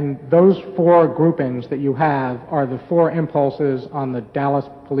 And those 4 groupings that you have are the 4 impulses on the Dallas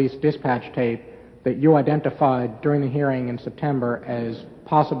police dispatch tape that you identified during the hearing in September as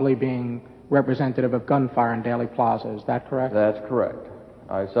possibly being representative of gunfire in Daley Plaza. Is that correct? That's correct.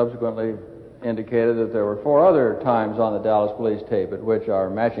 I subsequently indicated that there were 4 other times on the Dallas police tape at which our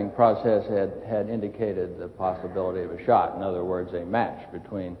matching process had indicated the possibility of a shot. In other words, a match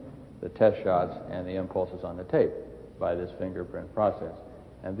between the test shots and the impulses on the tape by this fingerprint process.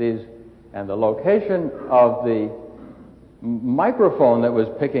 And the location of the microphone that was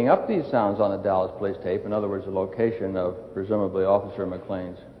picking up these sounds on the Dallas police tape, in other words, the location of presumably Officer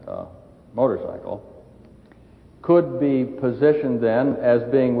McLain's motorcycle, could be positioned then as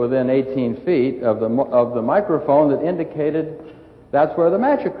being within 18 feet of the microphone that indicated that's where the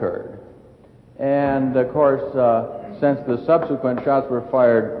match occurred. And of course, since the subsequent shots were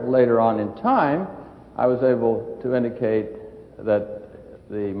fired later on in time, I was able to indicate that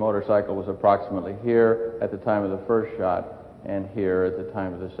the motorcycle was approximately here at the time of the first shot, and here at the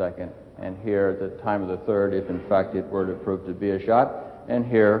time of the second, and here at the time of the third, if in fact it were to prove to be a shot, and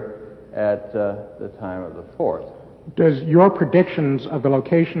here at the time of the fourth. Does your predictions of the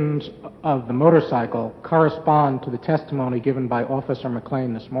locations of the motorcycle correspond to the testimony given by Officer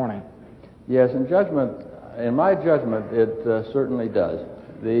McLain this morning? Yes, in my judgment, it certainly does.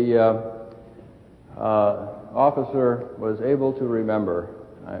 The officer was able to remember,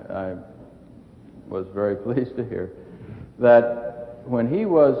 I was very pleased to hear, that when he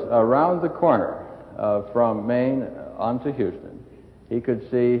was around the corner from Maine onto Houston, he could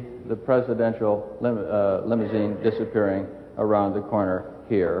see the presidential limousine disappearing around the corner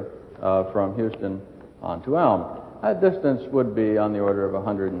here from Houston onto Elm. That distance would be on the order of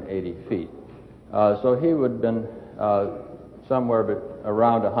 180 feet. So he would have been somewhere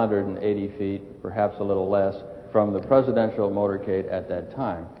around 180 feet, perhaps a little less, from the presidential motorcade at that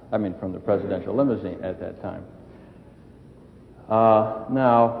time. I mean, from the presidential limousine at that time.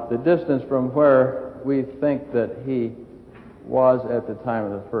 Now, the distance from where we think that he was at the time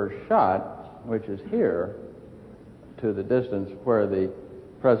of the first shot, which is here, to the distance where the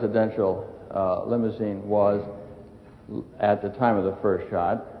presidential limousine was at the time of the first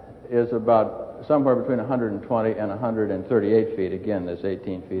shot, is about somewhere between 120 and 138 feet. Again, this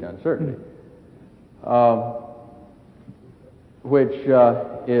 18 feet uncertainty. Which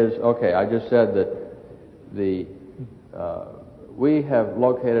is, okay, I just said that we have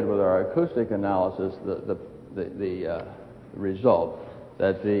located with our acoustic analysis the result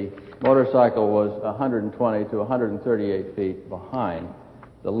that the motorcycle was 120 to 138 feet behind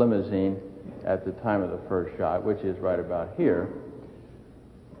the limousine at the time of the first shot, which is right about here.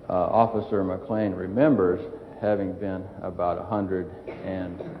 Officer McLain remembers having been about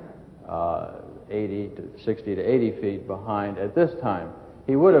 60 to 80 feet behind at this time.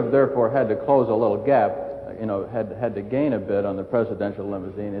 He would have therefore had to close a little gap, had to gain a bit on the presidential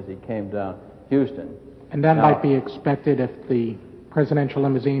limousine as he came down Houston. And that might be expected if the presidential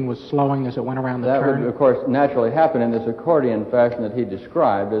limousine was slowing as it went around the turn? That would, of course, naturally happen in this accordion fashion that he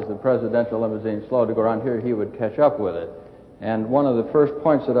described. As the presidential limousine slowed to go around here, he would catch up with it. And one of the first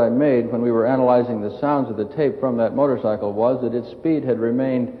points that I made when we were analyzing the sounds of the tape from that motorcycle was that its speed had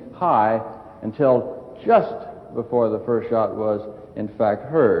remained high until just before the first shot was, in fact,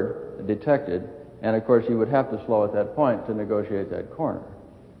 detected. And, of course, he would have to slow at that point to negotiate that corner.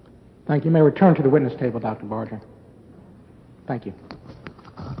 Thank you. You may return to the witness table, Dr. Barger. Thank you.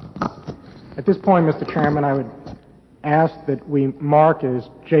 At this point, Mr. Chairman, I would ask that we mark as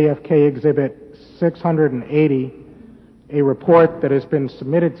JFK Exhibit 680 a report that has been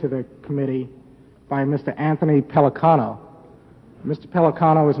submitted to the committee by Mr. Anthony Pellicano. Mr.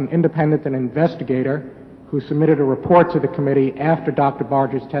 Pellicano is an independent and investigator who submitted a report to the committee after Dr.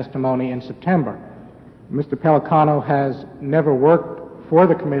 Barger's testimony in September. Mr. Pellicano has never worked for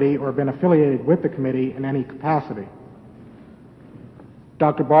the committee or been affiliated with the committee in any capacity.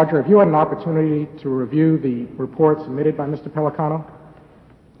 Dr. Barger, have you had an opportunity to review the report submitted by Mr. Pellicano?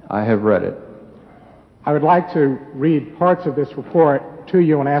 I have read it. I would like to read parts of this report to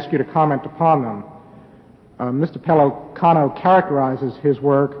you and ask you to comment upon them. Mr. Pellicano characterizes his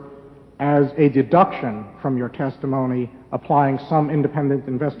work as a deduction from your testimony, applying some independent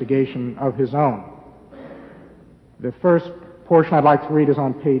investigation of his own. The first portion I'd like to read is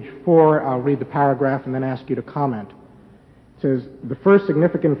on page 4. I'll read the paragraph and then ask you to comment. It says, the first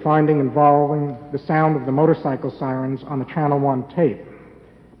significant finding involving the sound of the motorcycle sirens on the Channel 1 tape.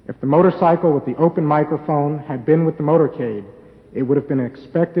 If the motorcycle with the open microphone had been with the motorcade, it would have been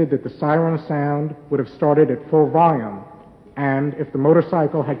expected that the siren sound would have started at full volume, and if the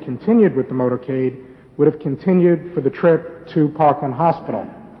motorcycle had continued with the motorcade, would have continued for the trip to Parkland Hospital.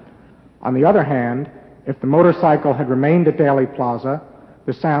 On the other hand, if the motorcycle had remained at Daley Plaza,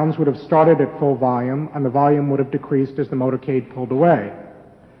 the sounds would have started at full volume, and the volume would have decreased as the motorcade pulled away.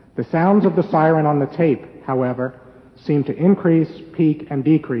 The sounds of the siren on the tape, however, seemed to increase, peak, and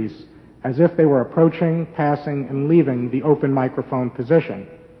decrease as if they were approaching, passing, and leaving the open microphone position.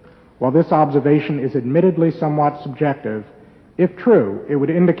 While this observation is admittedly somewhat subjective, if true, it would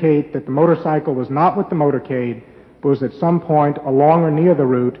indicate that the motorcycle was not with the motorcade, but was at some point along or near the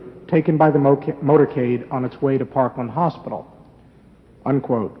route taken by the motorcade on its way to Parkland Hospital.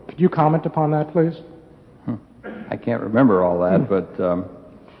 Unquote. Could you comment upon that, please? I can't remember all that, but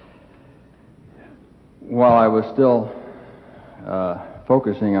while I was still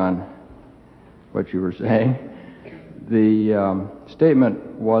focusing on what you were saying, the statement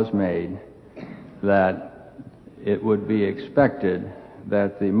was made that it would be expected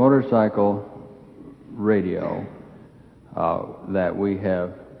that the motorcycle radio that we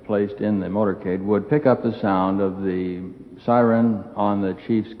have placed in the motorcade would pick up the sound of the siren on the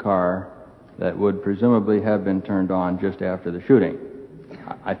chief's car that would presumably have been turned on just after the shooting.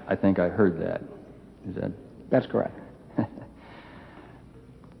 I think I heard that. Is that? That's correct.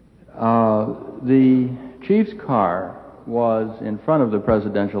 The chief's car was in front of the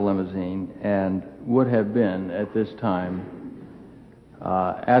presidential limousine and would have been at this time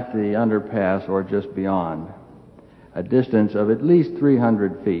at the underpass or just beyond, a distance of at least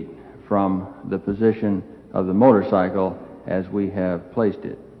 300 feet from the position of the motorcycle as we have placed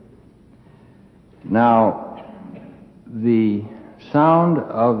it. Now, the sound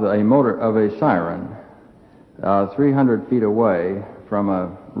of a siren 300 feet away from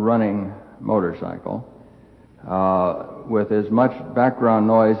a running motorcycle with as much background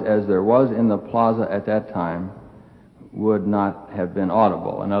noise as there was in the plaza at that time would not have been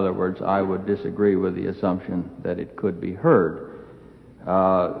audible. In other words, I would disagree with the assumption that it could be heard.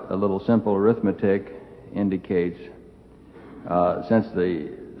 A little simple arithmetic indicates, since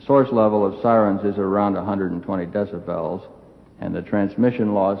the source level of sirens is around 120 decibels, and the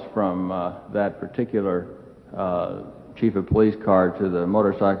transmission loss from that particular chief of police car to the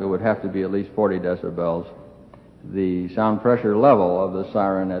motorcycle would have to be at least 40 decibels. The sound pressure level of the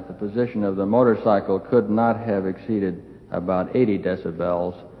siren at the position of the motorcycle could not have exceeded about 80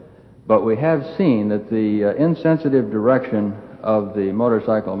 decibels, but we have seen that the insensitive direction of the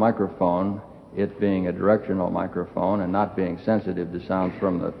motorcycle microphone, it being a directional microphone and not being sensitive to sounds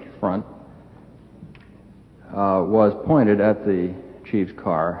from the front, was pointed at the chief's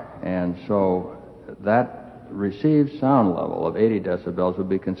car, and so that received sound level of 80 decibels would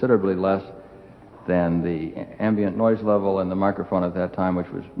be considerably less than the ambient noise level in the microphone at that time, which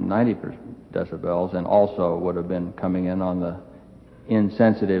was 90 decibels, and also would have been coming in on the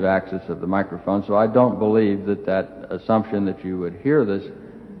insensitive axis of the microphone. So I don't believe that that assumption that you would hear this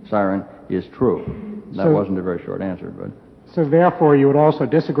siren is true. That wasn't a very short answer, but... So therefore, you would also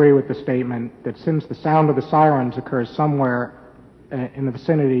disagree with the statement that since the sound of the sirens occurs somewhere in the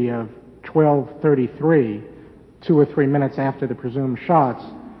vicinity of 12:33, 2 or 3 minutes after the presumed shots,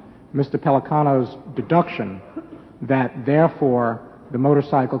 Mr. Pelicano's deduction that therefore the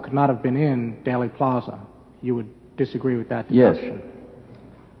motorcycle could not have been in Daley Plaza. You would disagree with that deduction?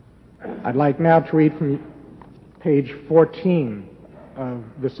 Yes. I'd like now to read from page 14 of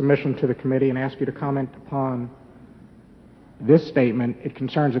the submission to the committee and ask you to comment upon this statement. It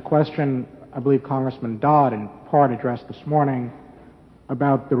concerns a question I believe Congressman Dodd in part addressed this morning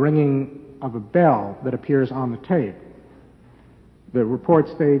about the ringing of a bell that appears on the tape. The report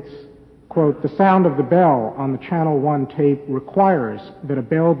states, quote, "The sound of the bell on the Channel 1 tape requires that a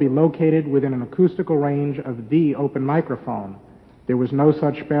bell be located within an acoustical range of the open microphone. There was no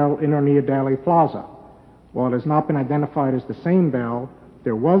such bell in or near Daley Plaza. While it has not been identified as the same bell,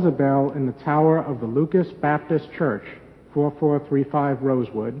 there was a bell in the tower of the Lucas Baptist Church, 4435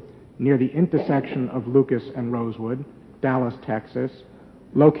 Rosewood, near the intersection of Lucas and Rosewood, Dallas, Texas,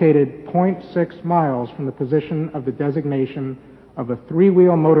 located 0.6 miles from the position of the designation of a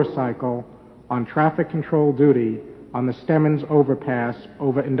three-wheel motorcycle on traffic control duty on the Stemmons overpass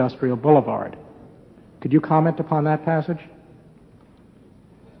over Industrial Boulevard." Could you comment upon that passage?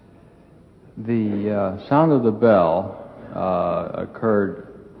 The sound of the bell occurred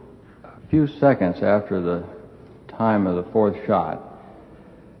a few seconds after the time of the fourth shot.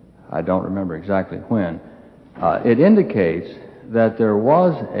 I don't remember exactly when. It indicates that there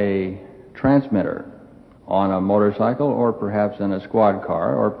was a transmitter on a motorcycle or perhaps in a squad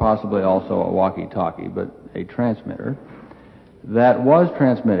car or possibly also a walkie-talkie, but a transmitter that was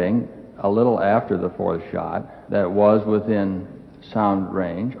transmitting a little after the fourth shot, that was within sound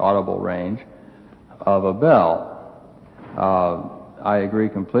range, audible range of a bell. I agree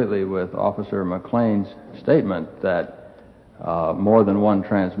completely with Officer McLain's statement that more than one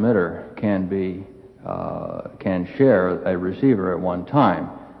transmitter can share a receiver at one time.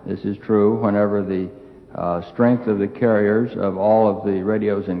 This is true whenever the strength of the carriers of all of the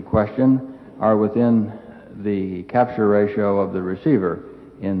radios in question are within the capture ratio of the receiver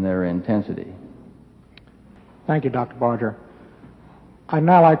in their intensity. Thank you, Dr. Barger. I'd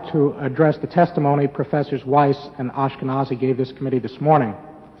now like to address the testimony Professors Weiss and Ashkenazi gave this committee this morning.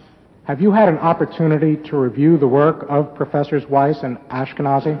 Have you had an opportunity to review the work of Professors Weiss and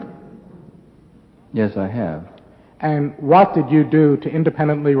Ashkenazi? Yes, I have. And what did you do to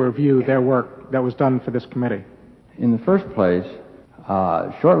independently review their work that was done for this committee? In the first place,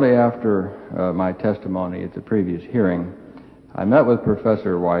 shortly after my testimony at the previous hearing, I met with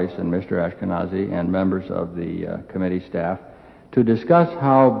Professor Weiss and Mr. Ashkenazi and members of the committee staff to discuss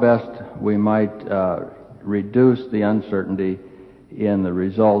how best we might reduce the uncertainty in the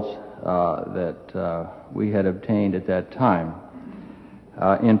results that we had obtained at that time,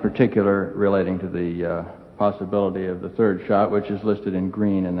 in particular relating to the possibility of the third shot, which is listed in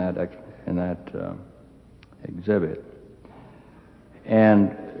green in that exhibit.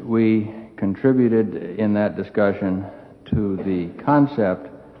 And we contributed in that discussion to the concept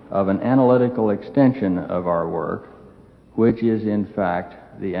of an analytical extension of our work, which is in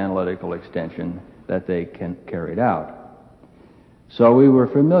fact the analytical extension that they carried out. So we were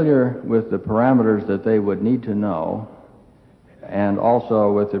familiar with the parameters that they would need to know and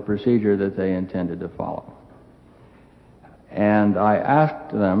also with the procedure that they intended to follow. And I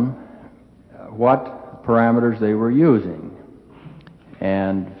asked them what parameters they were using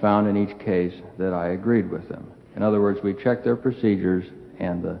and found in each case that I agreed with them. In other words, we checked their procedures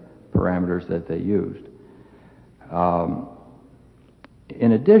and the parameters that they used.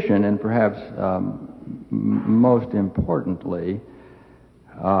 In addition, and perhaps most importantly,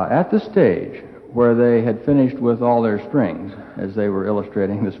 at the stage where they had finished with all their strings, as they were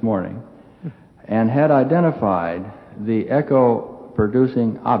illustrating this morning, and had identified the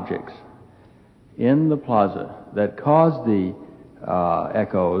echo-producing objects in the plaza that caused the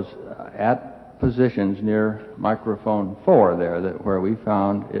echoes at positions near microphone 4 there, where we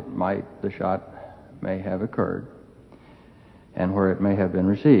found the shot may have occurred and where it may have been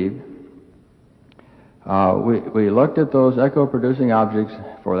received. We looked at those echo-producing objects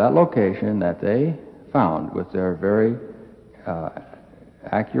for that location that they found with their very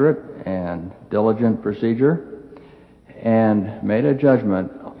accurate and diligent procedure and made a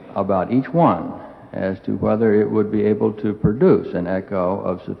judgment about each one as to whether it would be able to produce an echo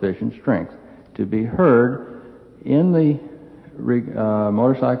of sufficient strength to be heard in the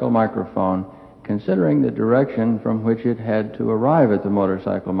motorcycle microphone, considering the direction from which it had to arrive at the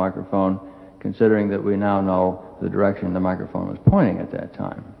motorcycle microphone, considering that we now know the direction the microphone was pointing at that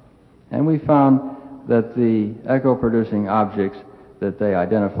time. And we found that the echo-producing objects that they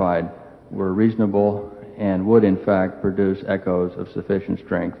identified were reasonable and would in fact produce echoes of sufficient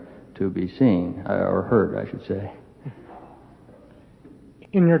strength to be seen, or heard, I should say.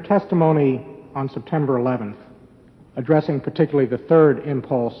 In your testimony on September 11th, addressing particularly the third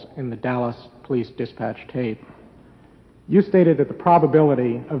impulse in the Dallas police dispatch tape, you stated that the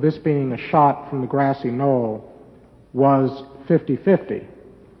probability of this being a shot from the grassy knoll was 50-50.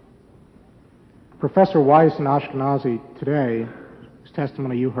 Professor Weiss and Ashkenazi today, whose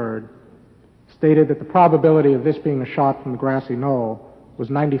testimony you heard, stated that the probability of this being a shot from the grassy knoll was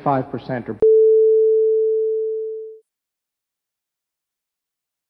 95% or